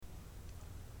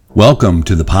Welcome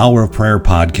to the Power of Prayer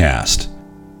podcast.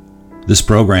 This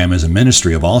program is a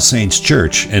ministry of All Saints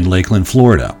Church in Lakeland,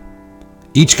 Florida.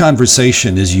 Each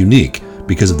conversation is unique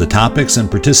because of the topics and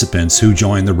participants who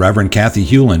join the Reverend Kathy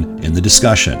Hewlin in the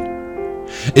discussion.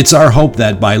 It's our hope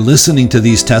that by listening to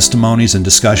these testimonies and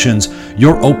discussions,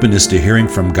 your openness to hearing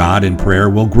from God in prayer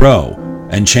will grow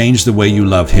and change the way you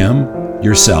love Him,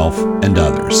 yourself, and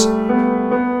others.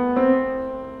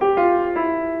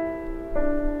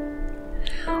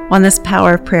 On this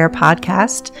Power of Prayer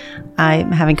podcast, I'm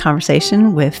having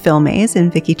conversation with Phil Mays and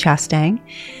Vicki Chastang.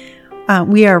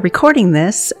 We are recording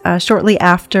this shortly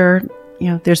after,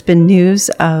 there's been news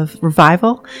of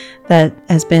revival that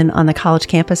has been on the college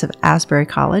campus of Asbury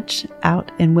College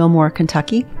out in Wilmore,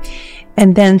 Kentucky.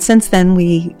 And then since then,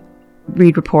 we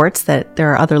read reports that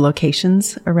there are other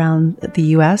locations around the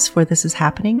U.S. where this is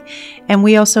happening. And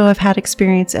we also have had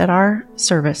experience at our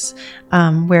service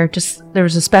where there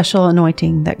was a special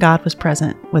anointing that God was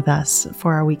present with us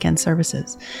for our weekend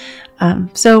services.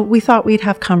 So we thought we'd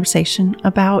have conversation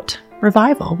about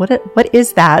revival. What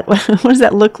is that? What does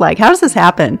that look like? How does this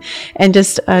happen? And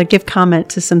just give comment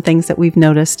to some things that we've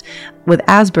noticed with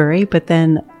Asbury, but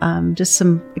then just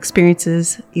some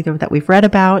experiences either that we've read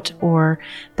about or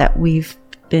that we've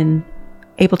been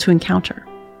able to encounter.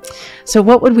 So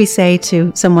what would we say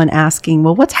to someone asking,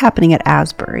 well, what's happening at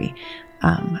Asbury?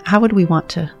 How would we want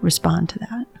to respond to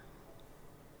that?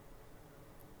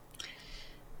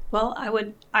 Well,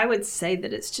 I would say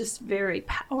that it's just very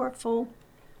powerful,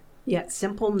 yet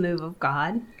simple move of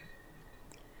God.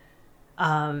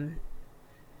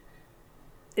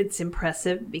 It's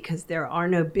impressive because there are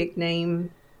no big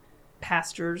name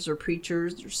pastors or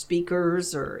preachers or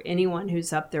speakers or anyone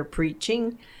who's up there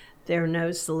preaching. There are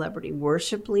no celebrity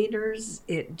worship leaders.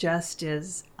 It just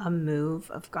is a move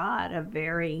of God.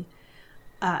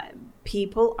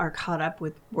 People are caught up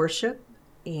with worship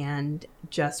and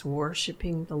just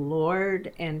worshiping the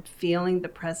Lord and feeling the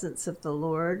presence of the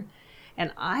Lord.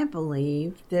 And I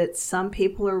believe that some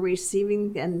people are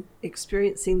receiving and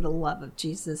experiencing the love of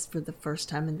Jesus for the first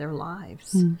time in their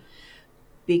lives.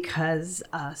 Because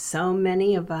so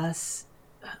many of us,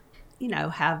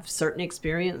 have certain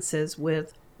experiences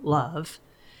with love,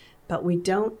 but we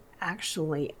don't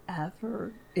actually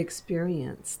ever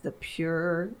experience the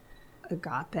pure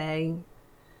agape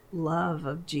love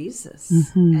of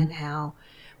Jesus. And how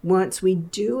once we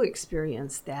do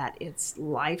experience that, it's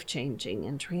life-changing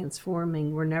and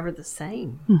transforming. We're never the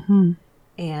same.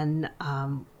 And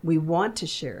we want to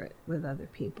share it with other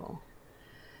people.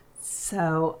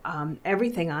 So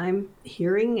everything I'm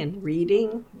hearing and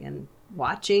reading and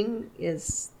watching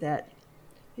is that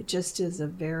it just is a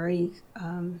very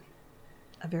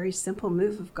simple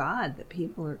move of God that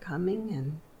people are coming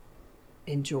and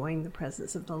enjoying the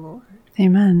presence of the Lord.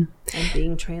 Amen. And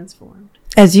being transformed.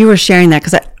 As you were sharing that,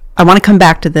 because I want to come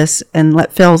back to this and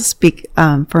let Phil speak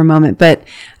for a moment, but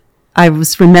I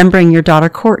was remembering your daughter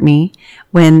Courtney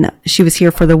when she was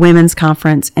here for the women's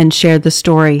conference and shared the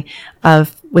story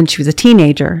of when she was a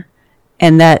teenager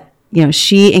and that,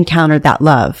 she encountered that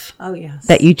love. Oh, yes.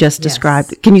 That you just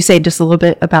described. Can you say just a little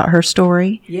bit about her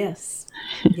story? Yes.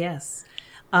 Yes.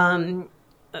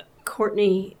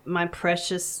 Courtney, my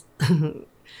precious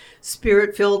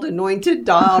spirit-filled anointed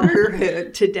daughter,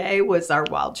 today was our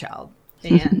wild child.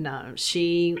 And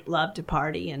she loved to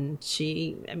party, and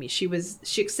she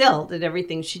excelled at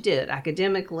everything she did,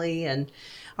 academically and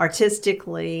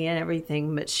artistically and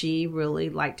everything, but she really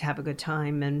liked to have a good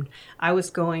time. And I was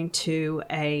going to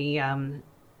a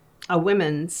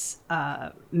women's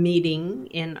meeting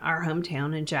in our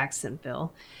hometown in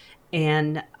Jacksonville,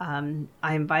 and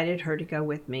I invited her to go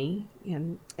with me,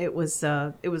 and it was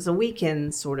a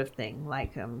weekend sort of thing,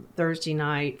 like Thursday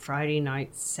night, Friday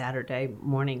night, Saturday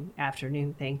morning,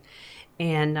 afternoon thing.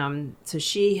 And so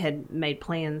she had made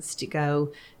plans to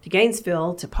go to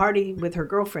Gainesville to party with her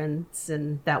girlfriends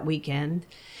that weekend.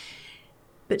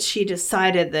 But she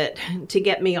decided that to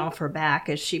get me off her back,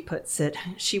 as she puts it,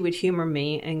 she would humor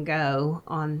me and go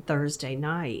on Thursday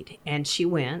night. And she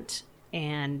went.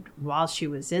 And while she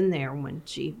was in there, when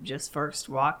she just first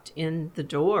walked in the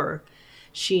door,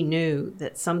 she knew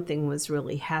that something was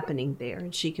really happening there.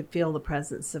 And she could feel the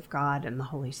presence of God and the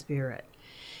Holy Spirit.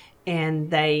 And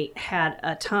they had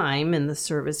a time in the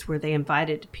service where they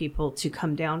invited people to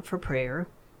come down for prayer.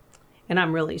 And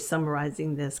I'm really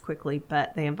summarizing this quickly,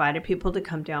 but they invited people to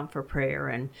come down for prayer.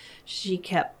 And she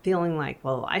kept feeling like,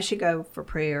 well, I should go for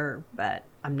prayer, but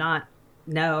I'm not.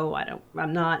 No,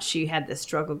 I'm not. She had this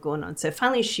struggle going on. So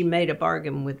finally she made a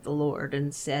bargain with the Lord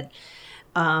and said,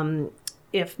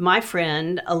 if my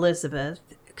friend Elizabeth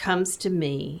comes to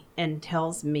me and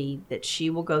tells me that she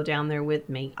will go down there with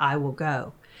me, I will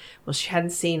go. Well, she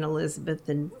hadn't seen Elizabeth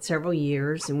in several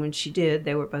years, and when she did,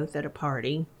 they were both at a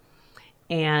party.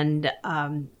 And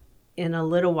in a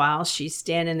little while, she's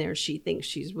standing there. She thinks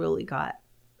she's really got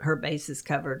her bases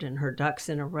covered and her ducks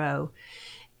in a row.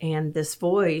 And this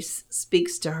voice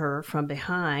speaks to her from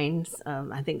behind.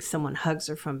 I think someone hugs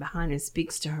her from behind and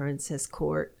speaks to her and says,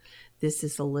 Court, this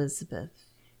is Elizabeth.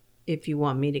 If you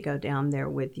want me to go down there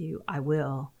with you, I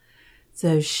will.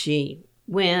 So she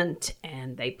went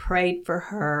and they prayed for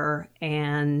her,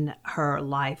 and her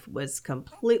life was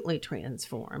completely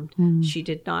transformed. She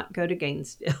did not go to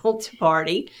Gainesville to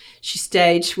party. She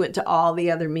stayed. She went to all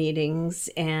the other meetings,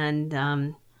 and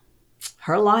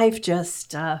her life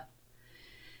just...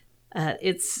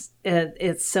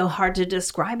 it's so hard to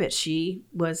describe it. She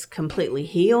was completely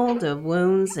healed of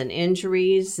wounds and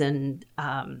injuries and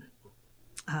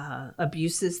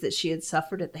abuses that she had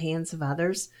suffered at the hands of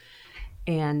others,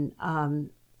 and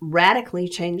radically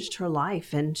changed her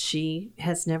life. And she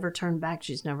has never turned back.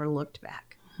 She's never looked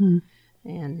back.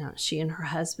 And she and her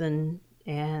husband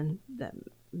and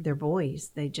their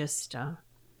boys, they just...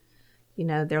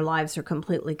 their lives are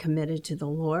completely committed to the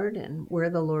Lord and where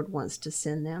the Lord wants to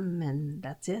send them, and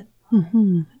that's it.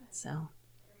 So,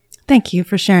 thank you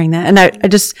for sharing that. And I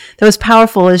just, that was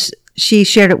powerful as she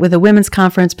shared it with a women's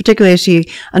conference, particularly as she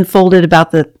unfolded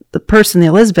about the person, the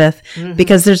Elizabeth,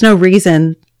 because there's no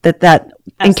reason that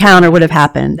encounter would have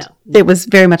happened. No. It was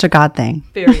very much a God thing.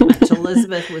 Very much.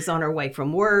 Elizabeth was on her way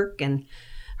from work, and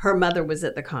her mother was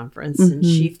at the conference, and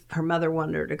her mother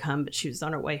wanted her to come, but she was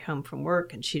on her way home from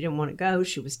work, and she didn't want to go.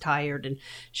 She was tired, and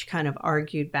she kind of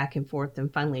argued back and forth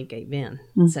and finally gave in.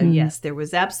 So, yes, there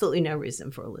was absolutely no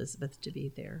reason for Elizabeth to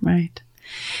be there. Right.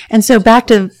 And so back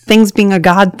to things being a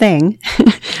God thing,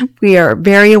 we are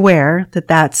very aware that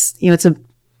that's, it's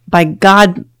by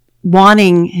God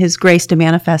wanting his grace to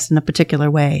manifest in a particular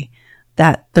way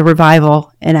that the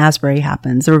revival in Asbury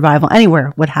happens. The revival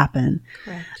anywhere would happen.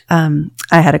 Correct.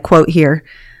 I had a quote here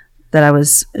that I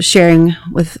was sharing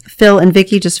with Phil and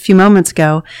Vicki just a few moments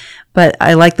ago, but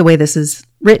I like the way this is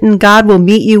written. God will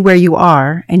meet you where you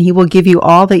are, and he will give you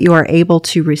all that you are able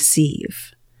to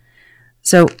receive.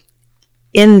 So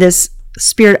in this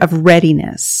spirit of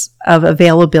readiness, of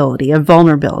availability, of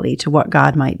vulnerability to what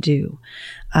God might do,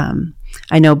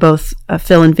 I know both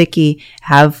Phil and Vicki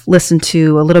have listened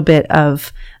to a little bit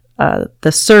of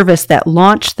the service that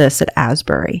launched this at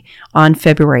Asbury on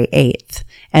February 8th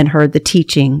and heard the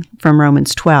teaching from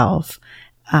Romans 12.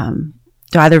 Do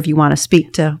either of you want to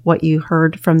speak to what you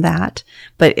heard from that?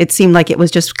 But it seemed like it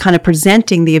was just kind of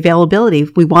presenting the availability.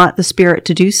 We want the Spirit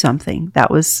to do something.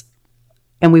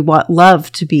 And we want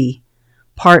love to be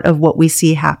part of what we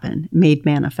see happen, made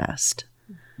manifest.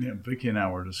 Yeah, Vicki and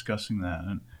I were discussing that.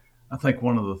 And I think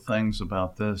one of the things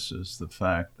about this is the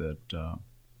fact that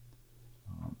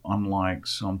unlike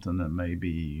something that may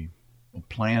be a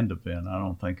planned event, I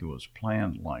don't think it was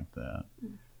planned like that.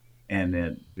 And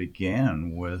it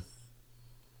began with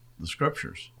the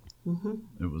scriptures.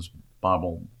 It was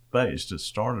Bible-based. It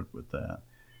started with that.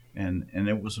 And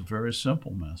it was a very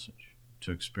simple message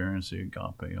to experience the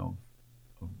agape of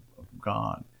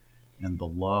God and the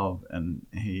love. And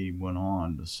he went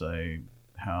on to say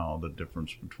how the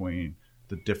difference between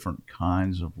the different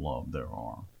kinds of love there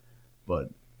are. But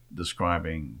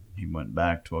describing, he went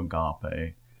back to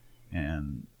agape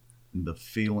and the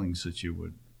feelings that you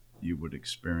would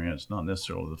experience, not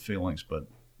necessarily the feelings, but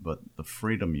the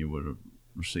freedom you would have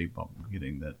received by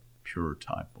getting that pure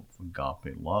type of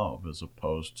agape love as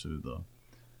opposed to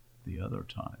the other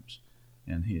types.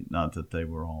 And not that they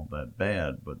were all that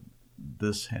bad, but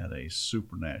this had a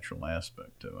supernatural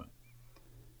aspect to it.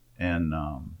 And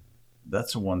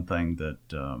that's the one thing that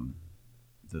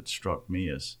that struck me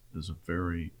as a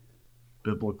very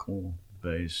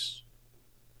biblical-based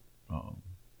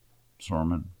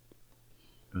sermon.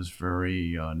 It was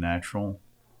very natural,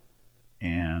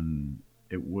 and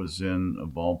it was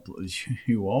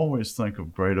you always think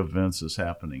of great events as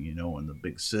happening, in the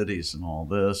big cities and all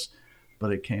this,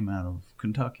 but it came out of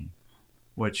Kentucky,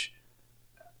 which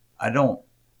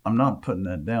I'm not putting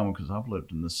that down because I've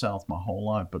lived in the South my whole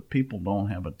life, but people don't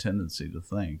have a tendency to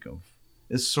think of.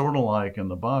 It's sort of like in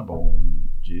the Bible when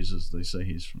Jesus, they say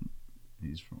he's from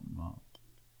he's from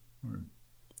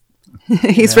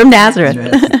Nazareth.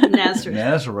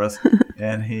 Nazareth.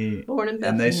 And born in Bethlehem.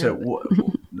 And they said,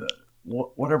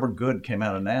 whatever good came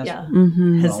out of Nazareth.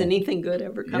 Yeah. Has anything good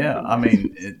ever come from Nazareth? I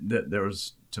mean, there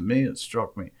was, to me, it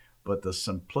struck me. But the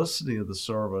simplicity of the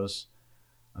service,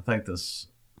 I think the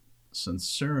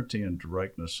sincerity and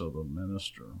directness of the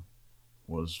minister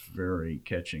was very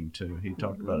catching too. He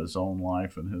talked about his own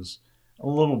life and a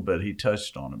little bit, he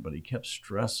touched on it, but he kept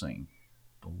stressing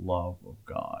the love of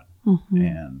God.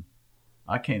 And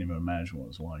I can't even imagine what it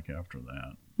was like after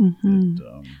that.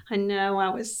 I know. I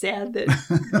was sad that,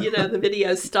 the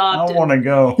video stopped. I want to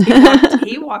go.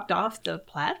 He walked off the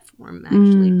platform,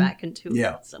 actually, back into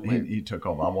somewhere. He took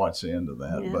off. I watched the end of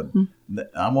that. Yeah.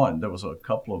 But there was a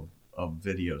couple of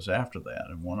videos after that,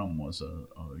 and one of them was a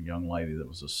young lady that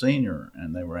was a senior,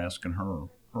 and they were asking her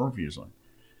views on it.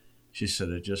 She said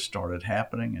it just started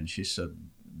happening, and she said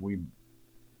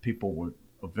people would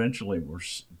eventually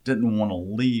didn't want to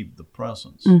leave the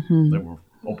presence. They were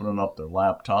opening up their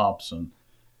laptops and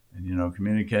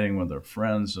communicating with their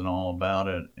friends and all about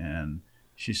it. And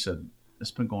she said it's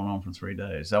been going on for 3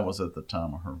 days. That was at the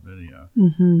time of her video.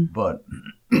 But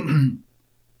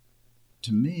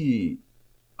to me,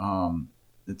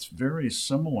 it's very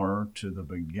similar to the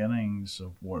beginnings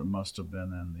of what must have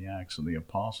been in the Acts of the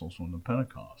Apostles when the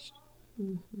Pentecost,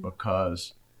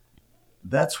 because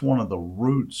that's one of the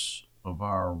roots of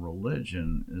our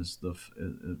religion is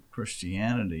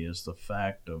Christianity is the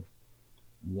fact of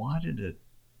why did it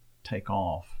take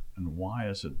off and why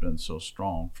has it been so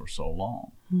strong for so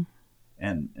long?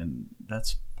 And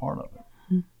that's part of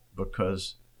it,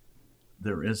 because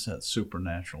there is that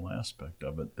supernatural aspect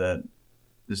of it that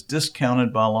is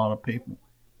discounted by a lot of people.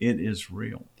 It is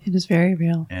real. It is very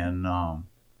real. And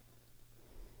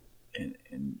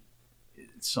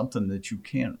it's something that you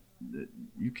can't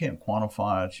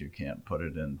quantify it. You can't put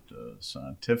it into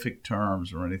scientific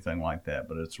terms or anything like that,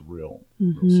 but it's a real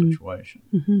situation.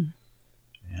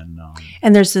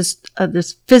 And there's this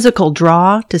physical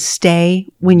draw to stay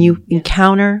when you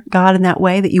encounter God in that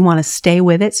way, that you want to stay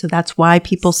with it. So that's why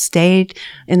people stayed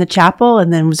in the chapel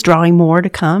and then was drawing more to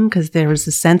come, because there was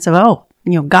a sense of,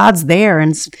 God's there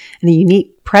and a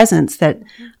unique presence that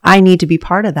I need to be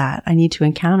part of that. I need to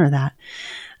encounter that.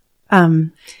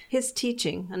 His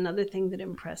teaching, another thing that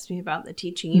impressed me about the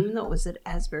teaching, even though it was at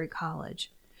Asbury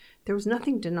College, there was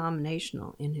nothing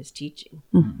denominational in his teaching.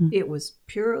 It was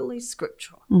purely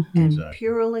scriptural and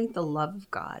purely the love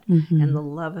of God and the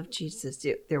love of Jesus.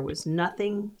 There was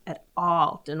nothing at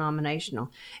all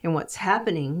denominational. And what's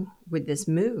happening with this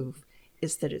move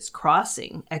is that it's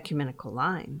crossing ecumenical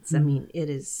lines. I mean,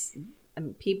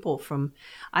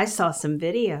 I saw some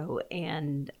video,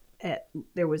 and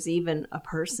there was even a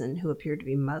person who appeared to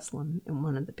be Muslim in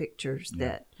one of the pictures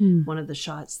one of the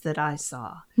shots that I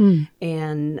saw.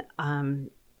 And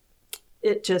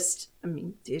it's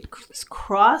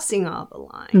crossing all the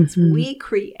lines. We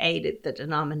created the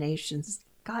denominations.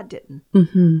 God didn't.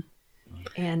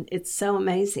 And it's so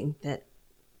amazing that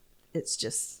it's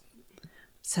just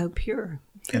so pure.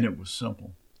 And it was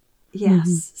simple.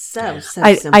 Yes, so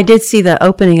simple. I did see the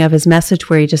opening of his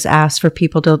message where he just asked for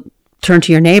people to turn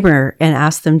to your neighbor and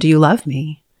ask them, do you love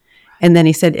me? And then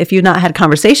he said, if you've not had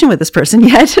conversation with this person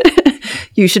yet,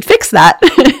 you should fix that.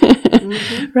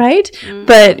 Right?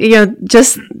 But,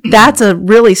 just that's a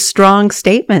really strong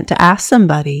statement to ask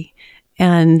somebody,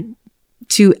 and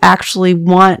to actually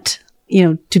want,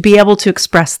 to be able to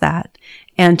express that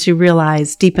and to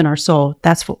realize deep in our soul,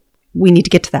 that's what we need to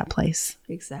get to, that place.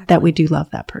 Exactly. That we do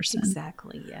love that person.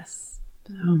 Exactly. Yes.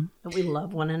 That we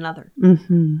love one another.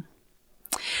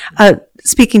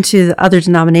 Speaking to the other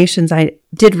denominations, I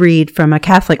did read from a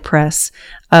Catholic press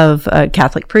of a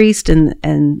Catholic priest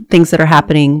and things that are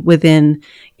happening within,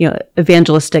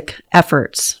 evangelistic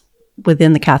efforts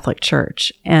within the Catholic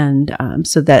Church. And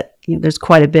so that there's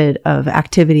quite a bit of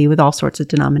activity with all sorts of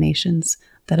denominations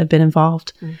that have been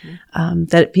involved,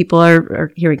 that people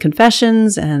are hearing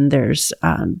confessions, and there's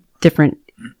different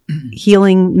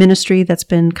healing ministry that's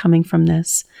been coming from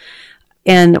this.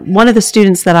 And one of the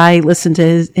students that I listened to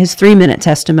his 3-minute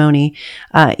testimony,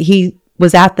 he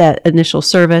was at that initial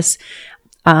service.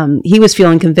 He was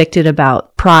feeling convicted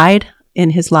about pride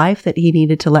in his life that he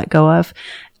needed to let go of.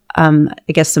 I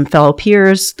guess some fellow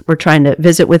peers were trying to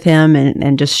visit with him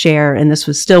and just share. And this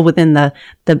was still within the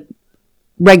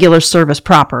regular service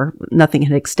proper. Nothing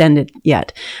had extended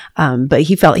yet. But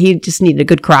he felt he just needed a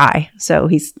good cry. So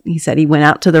he said he went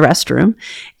out to the restroom,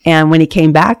 and when he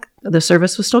came back, the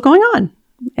service was still going on.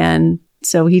 And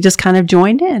so he just kind of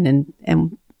joined in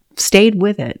and stayed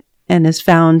with it, and has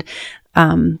found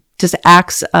just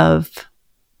acts of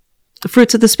the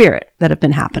fruits of the Spirit that have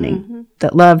been happening.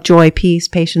 That love, joy, peace,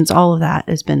 patience, all of that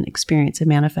has been experienced and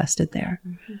manifested there.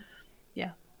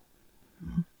 Yeah.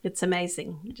 It's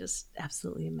amazing. Just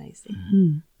absolutely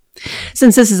amazing.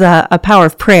 Since this is a Power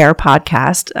of Prayer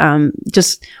podcast,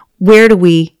 just where do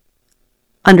we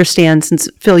understand, since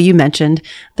Phil, you mentioned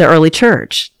the early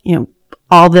church,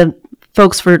 all the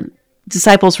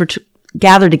disciples were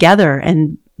gather together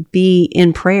and be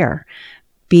in prayer,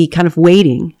 be kind of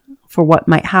waiting for what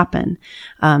might happen.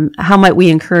 How might we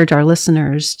encourage our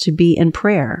listeners to be in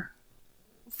prayer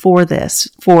for this,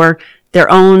 for their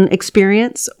own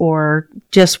experience or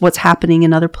just what's happening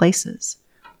in other places?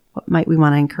 What might we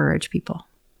want to encourage people?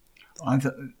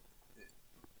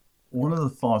 One of the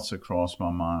thoughts that crossed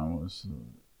my mind was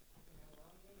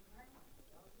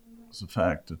the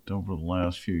fact that over the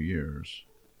last few years,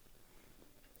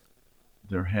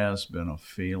 there has been a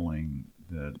feeling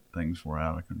that things were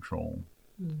out of control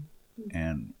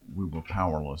and we were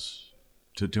powerless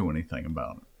to do anything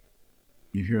about it.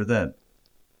 You hear that?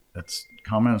 That's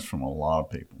comments from a lot of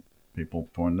people. People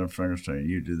pointing their fingers saying,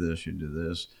 you do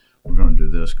this, we're going to do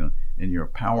this, and you're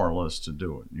powerless to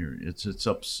do it.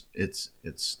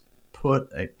 It's put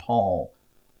a pall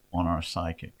on our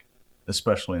psychic,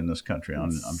 especially in this country.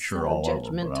 I'm sure all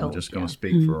over, but I'm just going to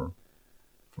speak for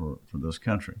this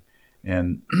country.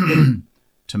 And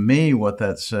to me, what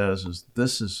that says is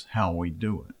this is how we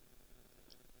do it.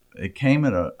 It came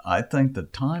at I think the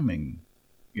timing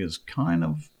is kind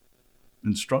of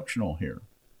instructional here.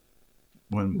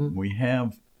 When we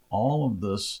have all of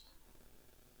this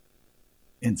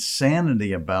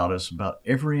insanity about us, about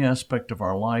every aspect of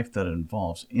our life that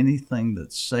involves anything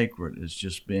that's sacred is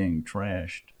just being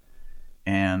trashed.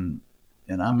 And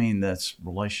I mean, that's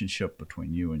relationship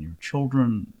between you and your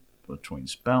children, between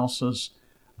spouses,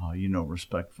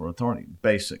 respect for authority,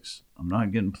 basics. I'm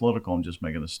not getting political, I'm just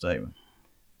making a statement.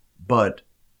 But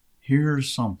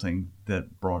here's something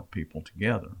that brought people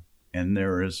together. And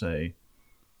there is I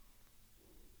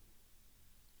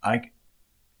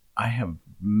have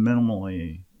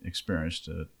minimally experienced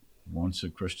it once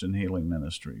at Christian Healing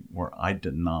Ministry where I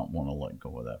did not want to let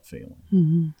go of that feeling.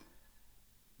 Mm-hmm.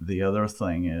 The other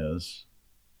thing is,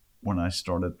 when I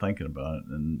started thinking about it,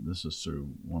 and this is through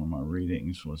one of my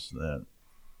readings, was that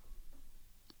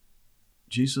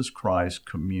Jesus Christ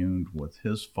communed with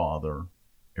his Father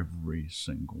every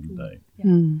single day.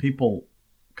 Mm-hmm. People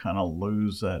kind of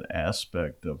lose that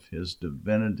aspect of his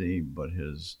divinity, but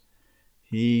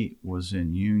he was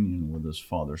in union with his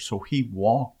Father. So he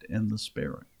walked in the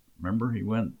Spirit. Remember, he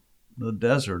went to the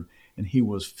desert and he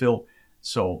was filled.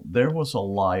 So there was a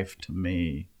life to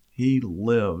me. He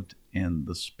lived in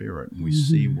the Spirit. And we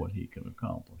see what he could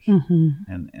accomplish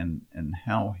and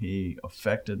how he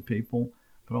affected people,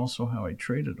 but also how he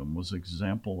treated them was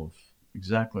example of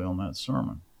exactly on that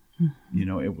sermon.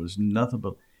 Mm-hmm. It was nothing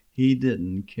but he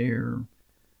didn't care.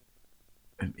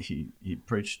 He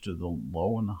preached to the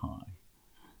low and the high.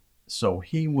 So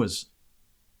he was,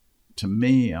 to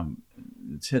me,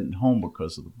 it's hitting home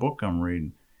because of the book I'm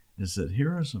reading, is that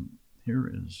here is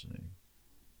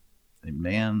a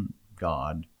man,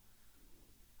 God,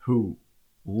 who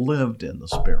lived in the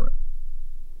Spirit.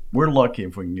 We're lucky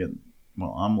if we can get,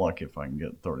 I'm lucky if I can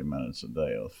get 30 minutes a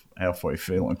day of halfway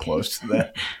feeling close to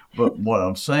that. But what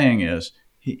I'm saying is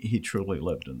he truly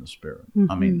lived in the Spirit.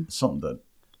 Mm-hmm. I mean, something that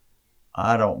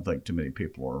I don't think too many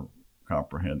people are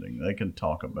comprehending. They can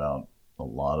talk about a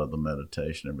lot of the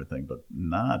meditation, everything, but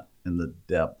not in the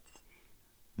depth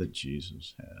that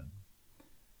Jesus had.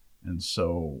 And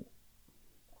so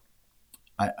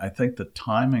I think the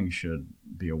timing should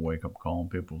be a wake-up call, and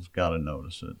people's got to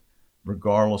notice it,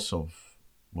 regardless of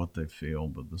what they feel.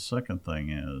 But the second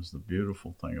thing is, the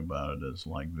beautiful thing about it is,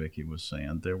 like Vicki was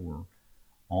saying, there were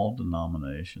all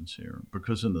denominations here.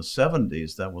 Because in the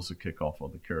 70s, that was the kickoff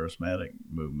of the charismatic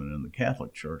movement in the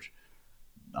Catholic Church.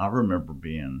 I remember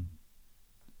being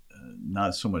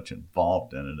not so much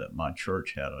involved in it. My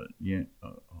church had a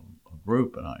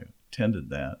group, and I attended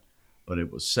that, but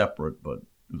it was separate, but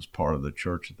it was part of the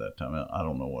church at that time. I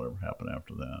don't know whatever happened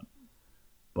after that.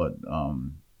 But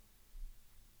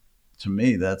to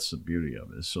me, that's the beauty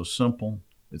of it. It's so simple.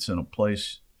 It's in a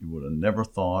place you would have never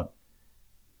thought,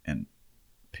 and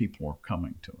people are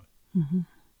coming to it. Mm-hmm.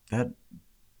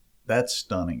 That's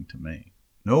stunning to me.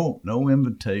 No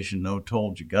invitation, no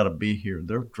told you got to be here.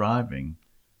 They're driving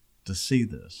to see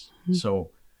this. Mm-hmm.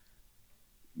 So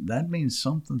that means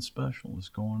something special is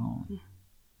going on. Mm-hmm.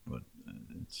 But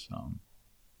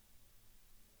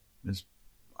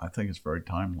I think it's very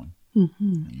timely and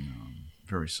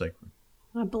very sacred.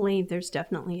 I believe there's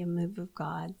definitely a move of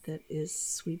God that is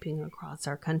sweeping across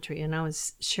our country. And I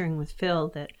was sharing with Phil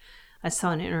that I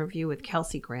saw an interview with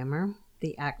Kelsey Grammer,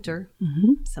 the actor.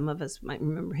 Mm-hmm. Some of us might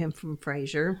remember him from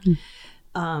Frasier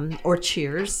or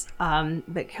Cheers.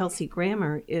 But Kelsey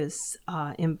Grammer is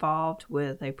involved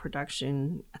with a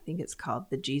production, I think it's called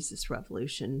The Jesus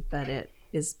Revolution, but it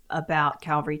is about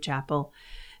Calvary Chapel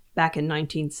back in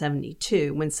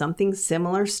 1972 when something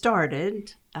similar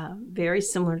started, very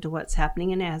similar to what's happening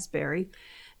in Asbury.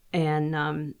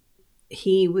 And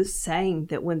he was saying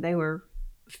that when they were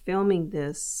filming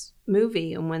this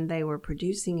movie and when they were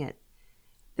producing it,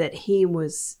 that he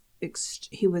was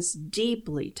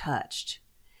deeply touched.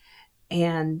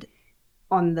 And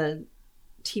on the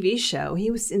TV show, he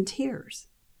was in tears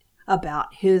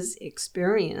about his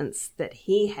experience that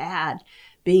he had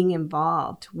being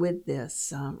involved with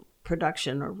this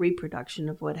production or reproduction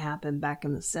of what happened back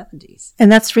in the 70s.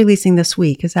 And that's releasing this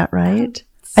week, is that right?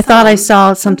 I thought I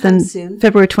saw something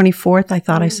February 24th. I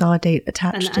thought I saw a date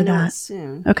attached to that.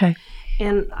 Soon. Okay.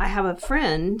 And I have a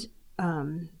friend,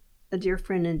 a dear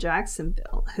friend in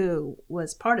Jacksonville, who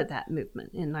was part of that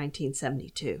movement in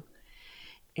 1972.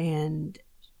 And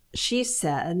she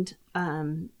said,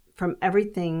 from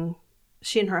everything,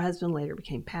 she and her husband later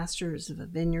became pastors of a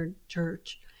Vineyard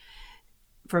church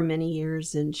for many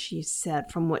years. And she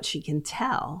said, from what she can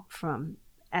tell from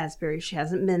Asbury, she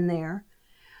hasn't been there,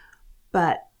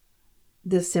 but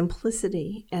the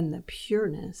simplicity and the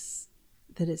pureness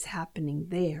that is happening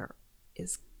there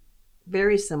is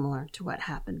very similar to what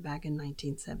happened back in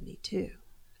 1972.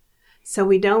 So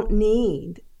we don't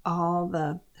need all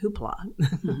the hoopla.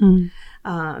 Mm-hmm.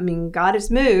 I mean, God has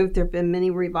moved. There have been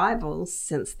many revivals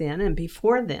since then and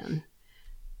before then.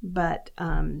 But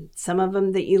some of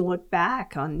them that you look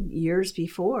back on years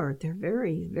before, they're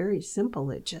very, very simple.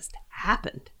 It just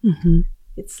happened. Mm-hmm.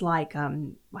 It's like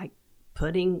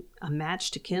putting a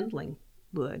match to kindling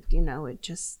wood. You know, it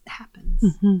just happens.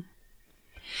 Mm-hmm.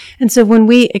 And so when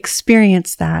we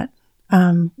experience that,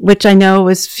 which I know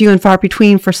is few and far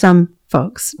between for some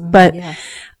folks, but yes.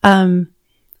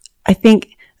 I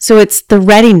think, so it's the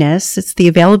readiness, it's the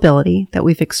availability that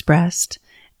we've expressed.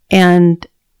 And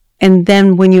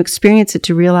then when you experience it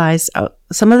to realize, oh,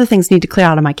 some of the things need to clear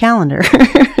out of my calendar,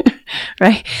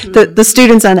 right? Mm-hmm. The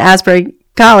students on Asbury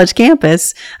College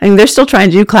campus, I mean, they're still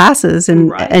trying to do classes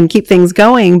and keep things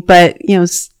going, but, you know,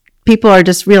 people are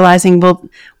just realizing, well,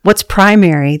 what's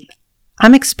primary?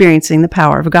 I'm experiencing the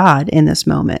power of God in this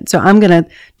moment. So I'm going to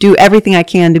do everything I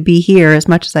can to be here as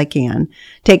much as I can,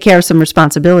 take care of some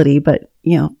responsibility, but,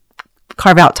 you know,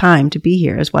 carve out time to be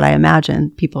here is what I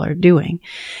imagine people are doing.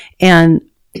 And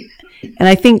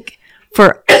I think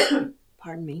for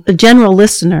pardon me, a general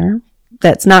listener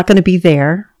that's not going to be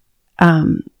there,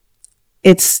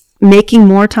 it's making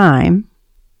more time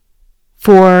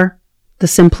for the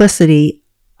simplicity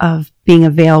of being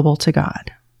available to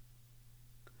God.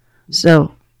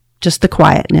 So just the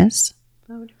quietness.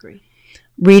 I would agree.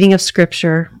 Reading of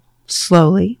scripture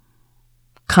slowly,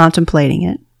 contemplating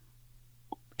it,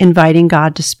 inviting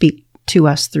God to speak to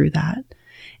us through that,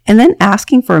 and then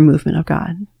asking for a movement of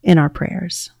God in our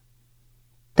prayers,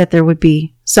 that there would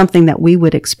be something that we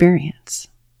would experience.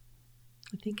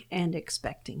 I think, and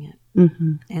expecting it,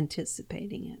 mm-hmm.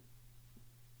 anticipating it.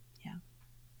 Yeah,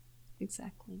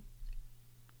 exactly.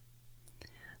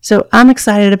 So I'm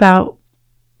excited about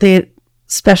the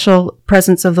special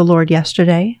presence of the Lord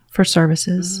yesterday for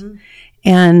services. Mm-hmm.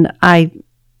 And I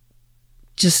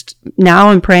just, now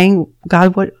I'm praying,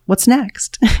 God, what's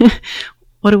next?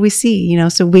 What do we see? You know,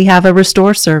 so we have a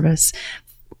restore service,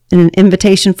 an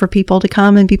invitation for people to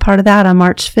come and be part of that on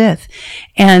March 5th.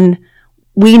 And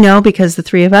we know, because the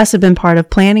three of us have been part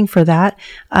of planning for that,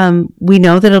 we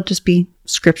know that it'll just be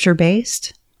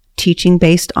scripture-based, teaching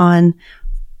based on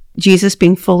Jesus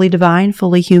being fully divine,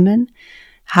 fully human.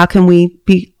 How can we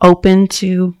be open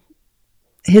to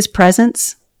his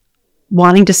presence,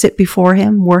 wanting to sit before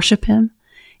him, worship him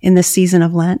in this season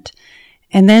of Lent,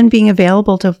 and then being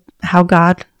available to how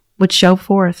God would show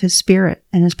forth his spirit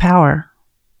and his power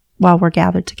while we're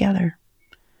gathered together.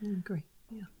 I agree.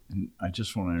 Yeah. And I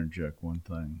just want to interject one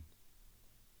thing.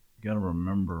 You got to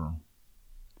remember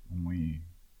when we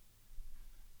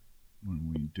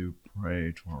do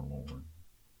pray to our Lord,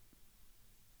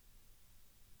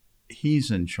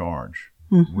 he's in charge.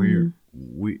 Mm-hmm.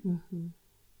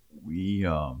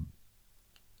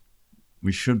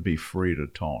 We should be free to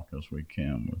talk as we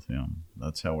can with him.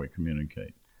 That's how we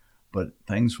communicate. But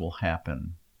things will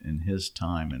happen in his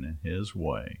time and in his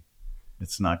way.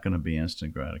 It's not going to be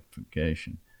instant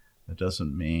gratification. That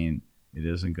doesn't mean it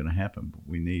isn't going to happen, but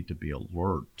we need to be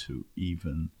alert to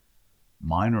even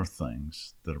minor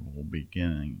things that will be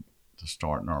beginning to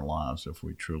start in our lives if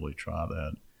we truly try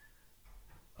that.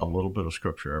 A little bit of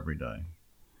scripture every day,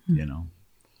 you know,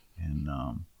 and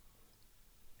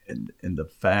the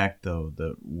fact, though,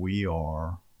 that we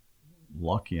are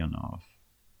lucky enough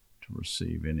to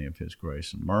receive any of his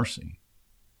grace and mercy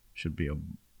should be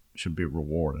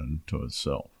rewarded unto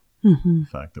itself. Mm-hmm. The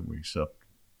fact that we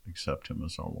accept him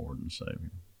as our Lord and Savior.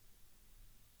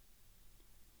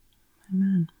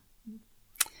 Amen.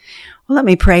 Well, let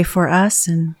me pray for us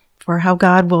and for how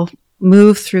God will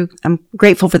move through. I'm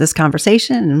grateful for this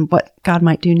conversation and what God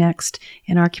might do next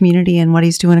in our community and what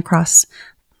he's doing across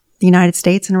the United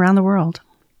States and around the world.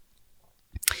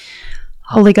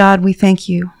 Holy God, we thank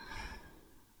you.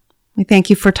 We thank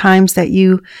you for times that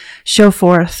you show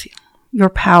forth your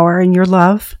power and your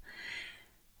love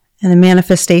and the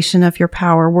manifestation of your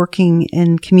power working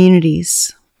in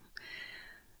communities.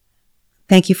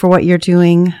 Thank you for what you're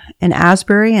doing in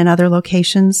Asbury and other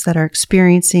locations that are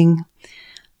experiencing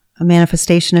a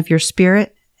manifestation of your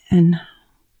Spirit and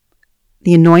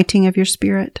the anointing of your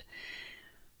Spirit,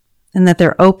 and that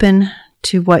they're open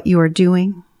to what you are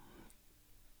doing,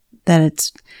 that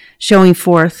it's showing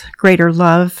forth greater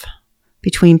love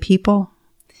between people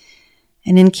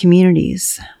and in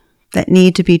communities that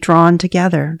need to be drawn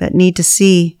together, that need to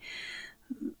see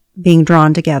being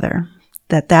drawn together,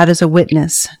 that is a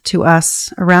witness to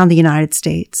us around the United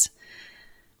States.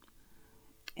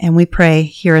 And we pray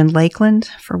here in Lakeland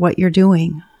for what you're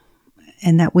doing,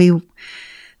 and that we're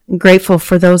grateful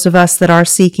for those of us that are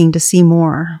seeking to see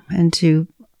more and to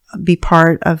be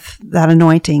part of that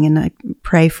anointing. And I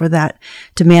pray for that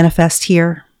to manifest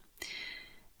here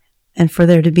and for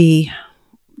there to be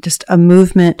just a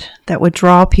movement that would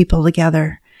draw people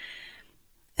together,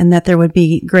 and that there would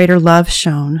be greater love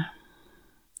shown,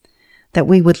 that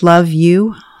we would love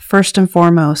you first and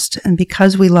foremost, and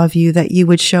because we love you, that you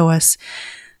would show us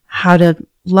how to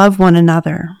love one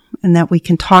another, and that we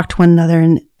can talk to one another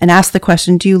and ask the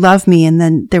question, do you love me? And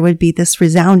then there would be this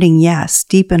resounding yes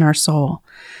deep in our soul.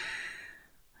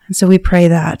 And so we pray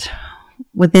that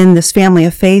within this family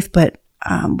of faith, but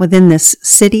within this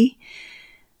city,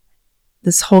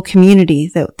 this whole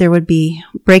community, that there would be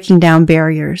breaking down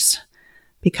barriers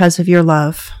because of your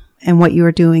love and what you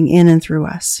are doing in and through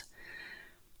us.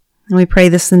 And we pray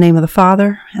this in the name of the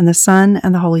Father, and the Son,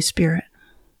 and the Holy Spirit.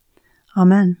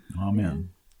 Amen. Amen.